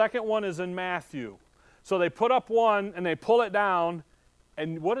one. The second one is in Matthew. So they put up one, and they pull it down,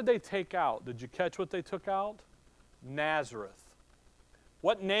 and what did they take out? Did you catch what they took out? Nazareth.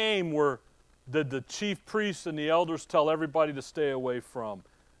 What name did the chief priests and the elders tell everybody to stay away from?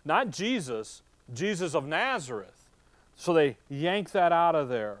 Not Jesus, Jesus of Nazareth. So they yanked that out of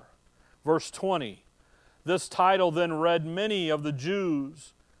there. Verse 20, this title then read many of the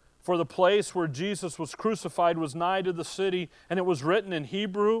Jews For the place where Jesus was crucified was nigh to the city, and it was written in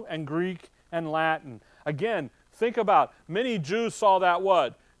Hebrew and Greek and Latin. Again, think about, many Jews saw that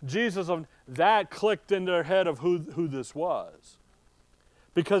what? Jesus, that clicked into their head of who this was.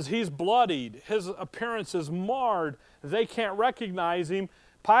 Because he's bloodied, his appearance is marred, they can't recognize him.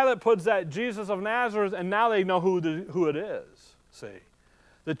 Pilate puts that Jesus of Nazareth, and now they know who it is, see.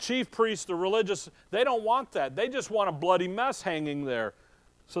 The chief priests, the religious, they don't want that. They just want a bloody mess hanging there.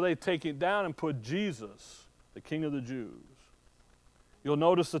 So they take it down and put Jesus, the King of the Jews. You'll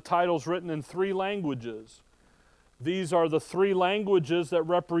notice the title's written in 3 languages. These are the 3 languages that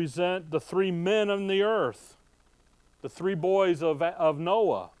represent the 3 men on the earth, the 3 boys of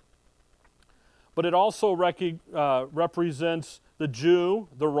Noah. But it also represents the Jew,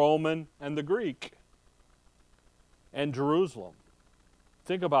 the Roman, and the Greek, and Jerusalem.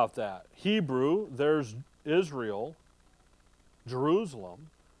 Think about that. Hebrew, there's Israel, Jerusalem.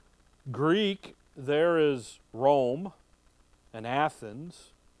 Greek, there is Rome and Athens.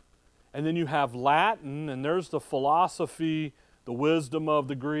 And then you have Latin, and there's the philosophy, the wisdom of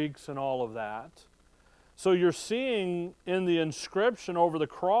the Greeks, and all of that. So you're seeing in the inscription over the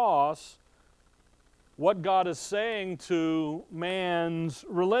cross what God is saying to man's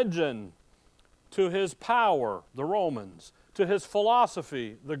religion, to his power, the Romans, to his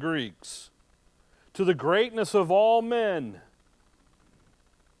philosophy, the Greeks, to the greatness of all men,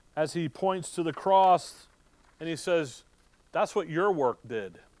 as he points to the cross and he says, that's what your work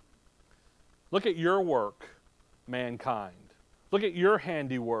did. Look at your work, mankind. Look at your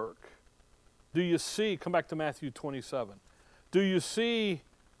handiwork. Do you see, come back to Matthew 27, do you see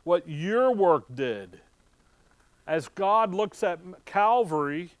what your work did? As God looks at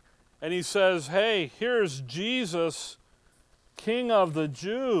Calvary and he says, hey, here's Jesus, King of the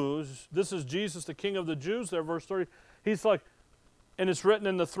Jews. This is Jesus, the King of the Jews there, verse 30. He's like, and it's written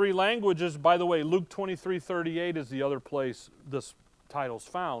in the 3 languages. By the way, Luke 23:38 is the other place this title's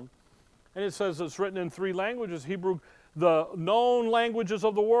found. And it says it's written in 3 languages, Hebrew, the known languages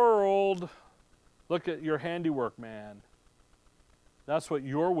of the world. Look at your handiwork, man. That's what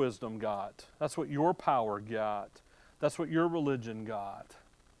your wisdom got. That's what your power got. That's what your religion got.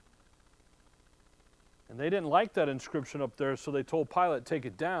 And they didn't like that inscription up there, so they told Pilate, take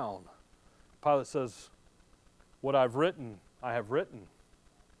it down. Pilate says, what I've written, I have written.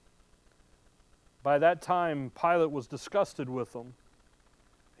 By that time, Pilate was disgusted with them.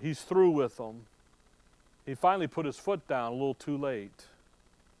 He's through with them. He finally put his foot down a little too late.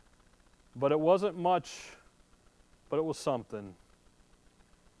 But it wasn't much, but it was something.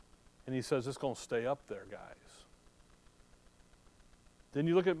 And he says, it's going to stay up there, guys. Then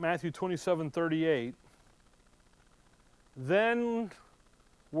you look at Matthew 27:38. Then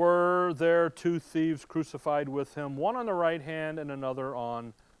were there 2 thieves crucified with him, one on the right hand and another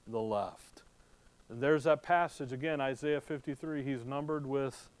on the left. And there's that passage, again, Isaiah 53. He's numbered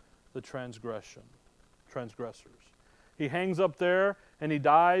with the transgressors. He hangs up there and he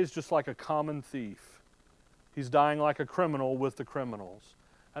dies just like a common thief. He's dying like a criminal with the criminals.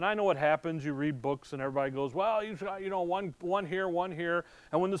 And I know what happens. You read books and everybody goes, well, you know, one here, one here.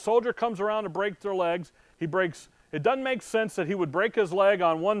 And when the soldier comes around to break their legs, he breaks. It doesn't make sense that he would break his leg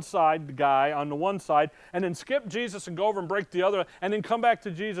on one side, the guy on the one side, and then skip Jesus and go over and break the other, and then come back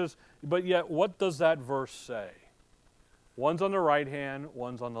to Jesus. But yet, what does that verse say? One's on the right hand,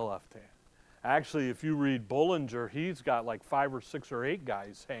 one's on the left hand. Actually, if you read Bullinger, he's got like 5 or 6 or 8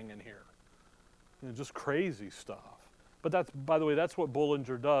 guys hanging here. You know, just crazy stuff. But that's, by the way, that's what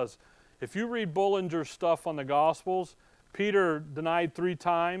Bullinger does. If you read Bullinger's stuff on the Gospels, Peter denied 3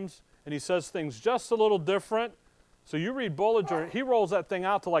 times, and he says things just a little different. So you read Bullinger, he rolls that thing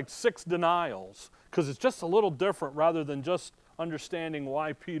out to like 6 denials, because it's just a little different rather than just understanding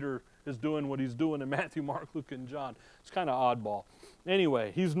why Peter is doing what he's doing in Matthew, Mark, Luke, and John. It's kind of oddball.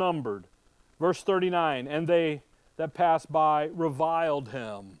 Anyway, he's numbered. Verse 39, and they that passed by reviled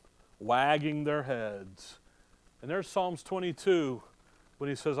him, wagging their heads. And there's Psalms 22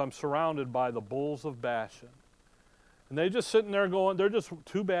 when he says, I'm surrounded by the bulls of Bashan. And they just sitting there going, they're just,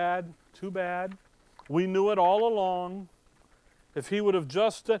 too bad, too bad. We knew it all along. If he would have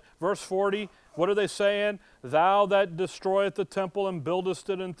just, verse 40, what are they saying? Thou that destroyeth the temple and buildest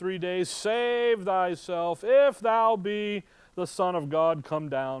it in 3 days, save thyself, if thou be the Son of God, come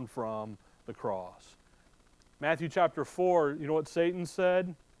down from the cross. Matthew chapter 4, you know what Satan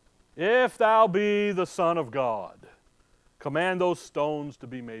said? If thou be the Son of God, command those stones to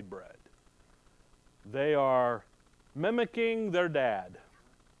be made bread. They are mimicking their dad,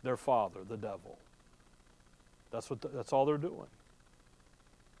 their father, the devil. That's all they're doing.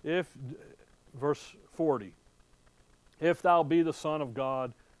 Verse 40, if thou be the Son of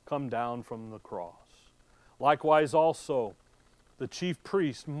God, come down from the cross. Likewise also, the chief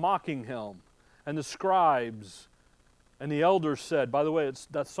priests mocking him, and the scribes and the elders said, by the way,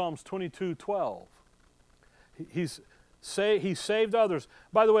 that's Psalms 22:12. He saved others.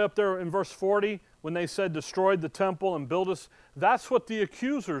 By the way, up there in verse 40, when they said destroyed the temple and build us, that's what the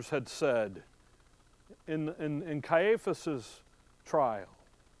accusers had said in Caiaphas' trial.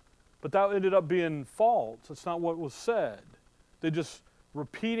 But that ended up being false. It's not what was said. They're just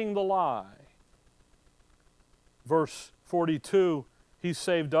repeating the lie. Verse 42, he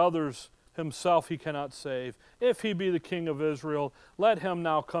saved others, himself he cannot save. If he be the King of Israel, let him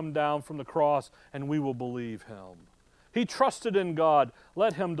now come down from the cross, and we will believe him. He trusted in God,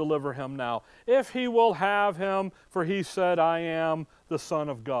 let him deliver him now. If he will have him, for he said, I am the Son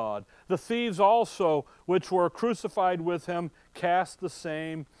of God. The thieves also, which were crucified with him, cast the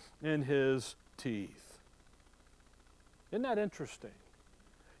same in his teeth. Isn't that interesting?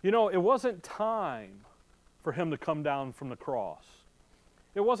 You know, it wasn't time for him to come down from the cross.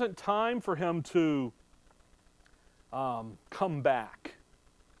 It wasn't time for him to come back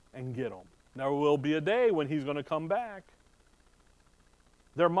and get them. There will be a day when he's going to come back.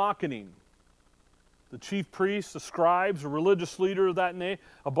 They're mocking him. The chief priests, the scribes, the religious leader of that name,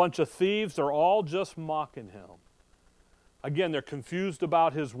 a bunch of thieves, they're all just mocking him. Again, they're confused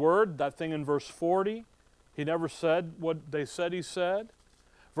about his word, that thing in verse 40. He never said what they said he said.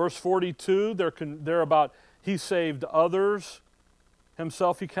 Verse 42, they're about he saved others,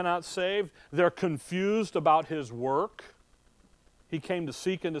 himself he cannot save. They're confused about his work. He came to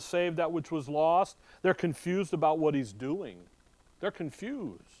seek and to save that which was lost. They're confused about what he's doing. They're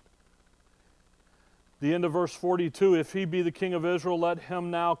confused. The end of verse 42, if he be the King of Israel, let him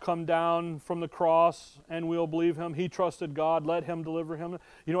now come down from the cross and we'll believe him. He trusted God, let him deliver him.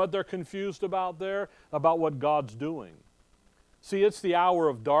 You know what they're confused about there? About what God's doing. See, it's the hour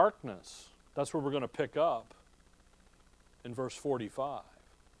of darkness. That's where we're going to pick up in verse 45.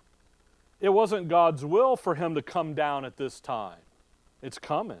 It wasn't God's will for him to come down at this time. It's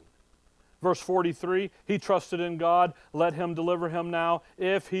coming. Verse 43, he trusted in God, let him deliver him now,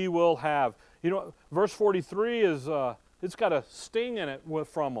 if he will have. You know, verse 43 is, it's got a sting in it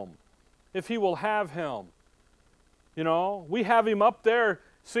from him. If he will have him. You know, we have him up there.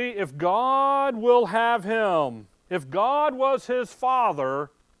 See, if God will have him, if God was his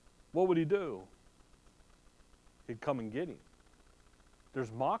father, what would he do? He'd come and get him.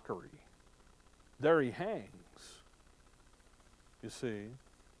 There's mockery. There he hangs. You see.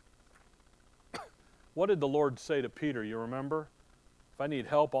 What did the Lord say to Peter? You remember? If I need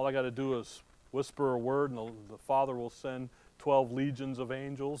help, all I got to do is whisper a word and the Father will send 12 legions of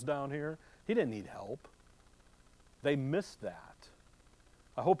angels down here. He didn't need help. They missed that.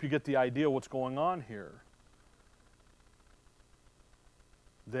 I hope you get the idea what's going on here.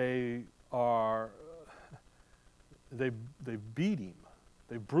 They beat him.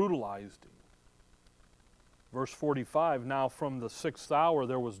 They brutalized him. Verse 45, now from the 6th hour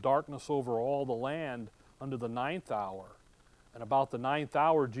there was darkness over all the land unto the 9th hour. And about the 9th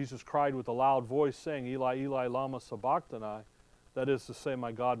hour Jesus cried with a loud voice, saying, Eli, Eli, lama sabachthani. That is to say,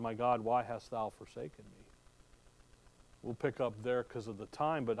 my God, why hast thou forsaken me? We'll pick up there because of the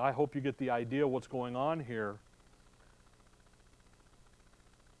time, but I hope you get the idea what's going on here.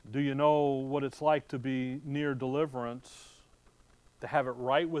 Do you know what it's like to be near deliverance, to have it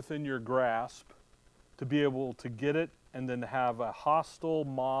right within your grasp, to be able to get it, and then to have a hostile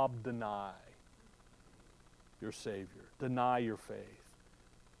mob deny your Savior, deny your faith?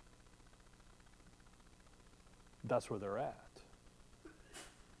 That's where they're at.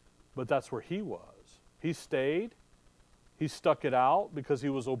 But that's where he was. He stayed. He stuck it out because he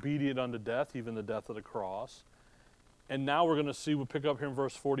was obedient unto death, even the death of the cross. And now we're going to see, we'll pick up here in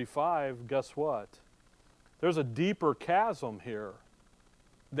verse 45, guess what? There's a deeper chasm here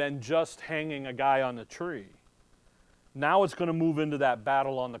than just hanging a guy on the tree. Now it's going to move into that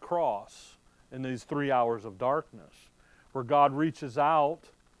battle on the cross in these 3 hours of darkness, where God reaches out,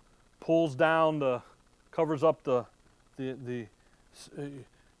 pulls down covers up the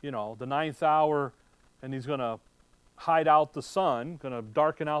 9th hour, and he's going to hide out the sun, going to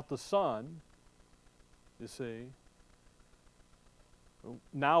darken out the sun, you see.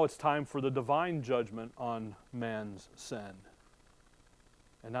 Now it's time for the divine judgment on man's sin.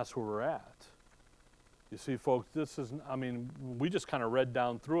 And that's where we're at. You see, folks, this is, we just kind of read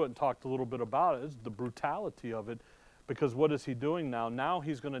down through it and talked a little bit about it. It's the brutality of it. Because what is he doing now? Now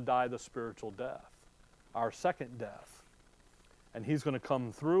he's going to die the spiritual death, our second death. And he's going to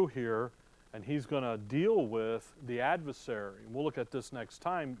come through here and he's going to deal with the adversary. We'll look at this next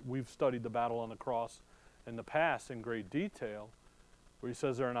time. We've studied the battle on the cross in the past in great detail. where he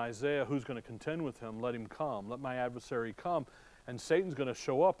says there in Isaiah, who's going to contend with him? Let him come. Let my adversary come. And Satan's going to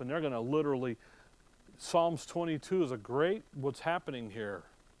show up, and they're going to literally, Psalms 22 is a great, what's happening here.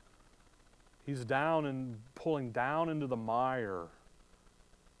 He's down and pulling down into the mire.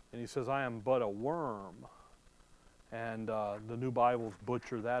 And he says, I am but a worm. And the New Bibles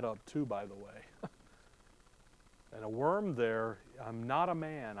butcher that up too, by the way. And a worm there, I'm not a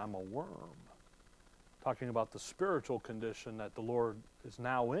man, I'm a worm. Talking about the spiritual condition that the Lord is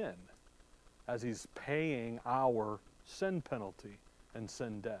now in as he's paying our sin penalty and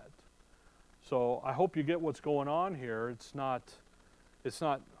sin debt. So I hope you get what's going on here. It's not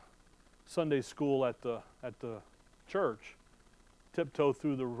Sunday school at the church, tiptoe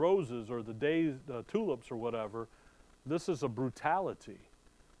through the roses or the tulips or whatever. This is a brutality.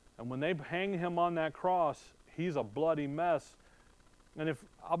 And when they hang him on that cross, he's a bloody mess. And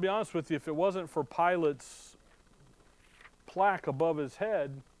I'll be honest with you, if it wasn't for Pilate's plaque above his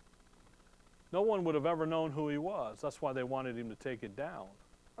head, no one would have ever known who he was. That's why they wanted him to take it down.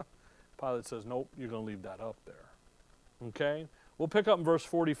 Pilate says, nope, you're going to leave that up there. Okay? We'll pick up in verse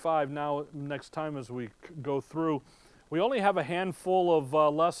 45 now next time as we go through. We only have a handful of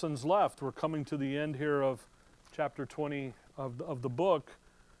lessons left. We're coming to the end here of chapter 20 of the book.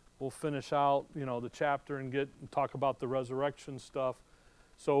 We'll finish out, the chapter and talk about the resurrection stuff.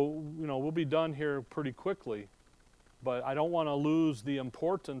 So, we'll be done here pretty quickly. But I don't want to lose the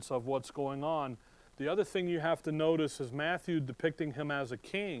importance of what's going on. The other thing you have to notice is Matthew depicting him as a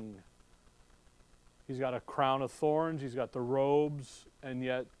king. He's got a crown of thorns, he's got the robes, and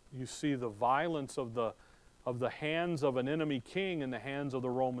yet you see the violence of the hands of an enemy king in the hands of the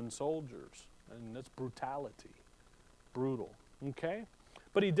Roman soldiers. And that's brutality. Brutal. Okay?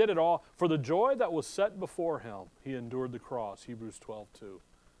 But he did it all. For the joy that was set before him, he endured the cross, Hebrews 12:2.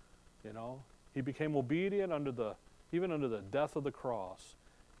 He became obedient even under the death of the cross.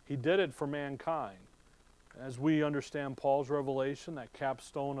 He did it for mankind. As we understand Paul's revelation, that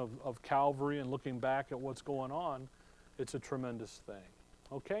capstone of Calvary and looking back at what's going on, it's a tremendous thing.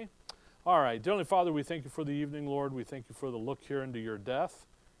 Okay? All right. Dear Heavenly Father, we thank you for the evening, Lord. We thank you for the look here into your death,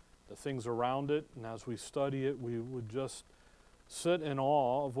 the things around it, and as we study it, we would just sit in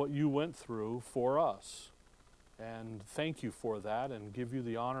awe of what you went through for us. And thank you for that and give you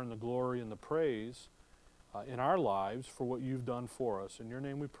the honor and the glory and the praise in our lives for what you've done for us. In your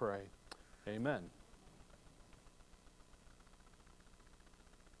name we pray. Amen.